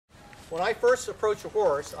When I first approach a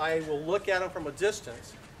horse, I will look at him from a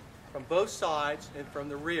distance, from both sides and from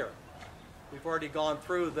the rear. We've already gone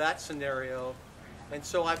through that scenario, and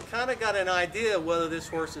so I've kind of got an idea whether this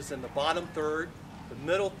horse is in the bottom third, the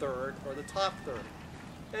middle third, or the top third.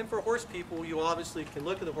 And for horse people, you obviously can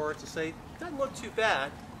look at the horse and say, doesn't look too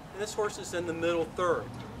bad, and this horse is in the middle third,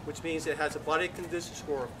 which means it has a body condition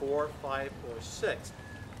score of 4, 5, or 6.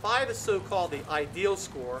 5 is so-called the ideal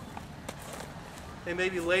score. In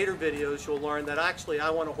maybe later videos, you'll learn that actually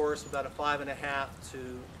I want a horse about a 5.5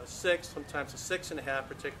 to a 6, sometimes a 6.5,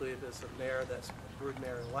 particularly if it's a mare that's a brood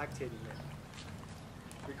mare and a lactating mare.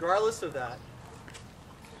 Regardless of that,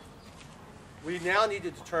 we now need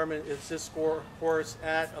to determine is this horse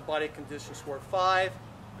at a body condition score 5,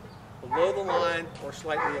 below the line, or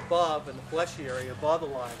slightly above in the fleshy area, above the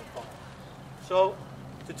line of 5. So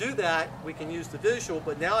to do that, we can use the visual,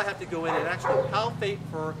 but now I have to go in and actually palpate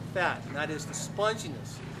for fat, and that is the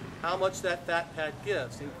sponginess, how much that fat pad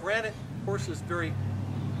gives. And granted, horses very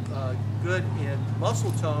good in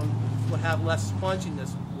muscle tone will have less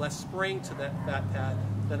sponginess, less spring to that fat pad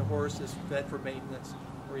than a horse that's fed for maintenance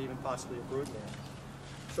or even possibly a brood mare.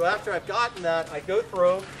 So after I've gotten that, I go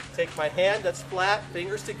through, take my hand that's flat,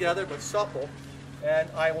 fingers together but supple, and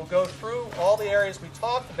I will go through all the areas we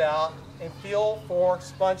talked about and feel for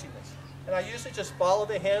sponginess. And I usually just follow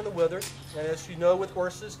the hand in the withers, and as you know with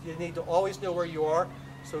horses, you need to always know where you are.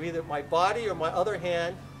 So either my body or my other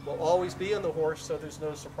hand will always be on the horse so there's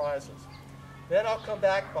no surprises. Then I'll come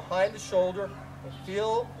back behind the shoulder and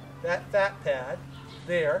feel that fat pad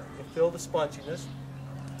there and feel the sponginess.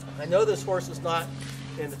 I know this horse is not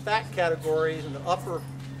in the fat categories in the upper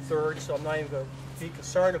third, so I'm not even going to be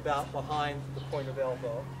concerned about behind the point of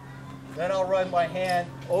elbow. Then I'll run my hand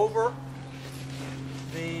over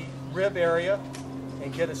the rib area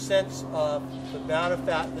and get a sense of the amount of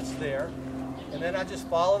fat that's there. And then I just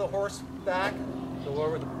follow the horse back, go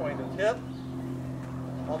over the point of hip.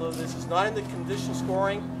 Although this is not in the condition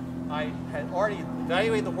scoring, I had already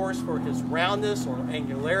evaluated the horse for his roundness or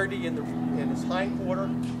angularity in his hindquarter.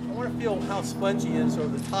 I want to feel how spongy he is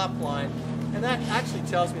over the top line, and that actually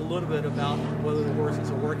tells me a little bit about whether the horse is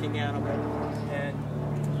a working animal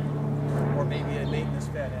or maybe a maintenance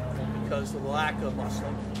fed animal because of the lack of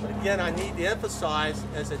muscling. But again, I need to emphasize,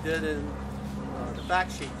 as I did in the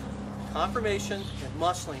fact sheet, conformation and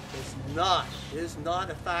muscling is not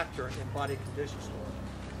a factor in body condition score.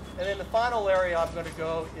 And then the final area I'm going to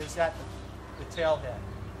go is at the tail head.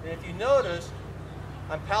 And if you notice,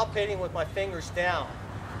 I'm palpating with my fingers down.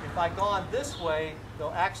 If I've gone this way, they'll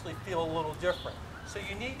actually feel a little different. So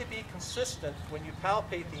you need to be consistent when you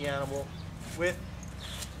palpate the animal with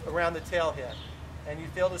around the tail head, and you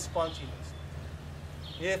feel the sponginess.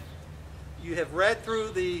 If you have read through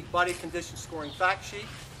the body condition scoring fact sheet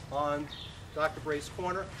on Dr. Bray's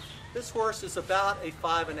corner, this horse is about a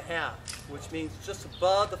 5.5, which means just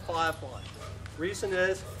above the 5 line. Reason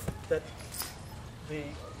is that the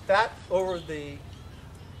fat over the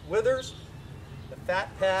withers, the fat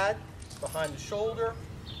pad behind the shoulder,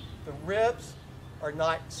 the ribs are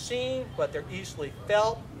not seen, but they're easily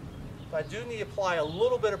felt. I do need to apply a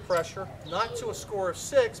little bit of pressure, not to a score of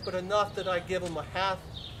 6, but enough that I give them a half.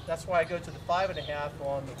 That's why I go to the 5.5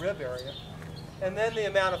 on the rib area. And then the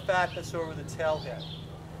amount of fat that's over the tail head.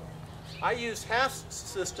 I use half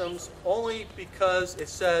systems only because it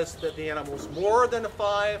says that the animal is more than a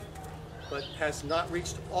 5, but has not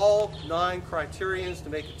reached all 9 criterions to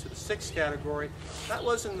make it to the 6th category. That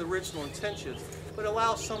wasn't the original intention, but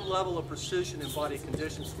allows some level of precision in body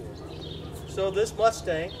condition score. So this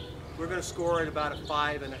Mustang, we're going to score at about a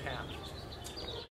 5.5.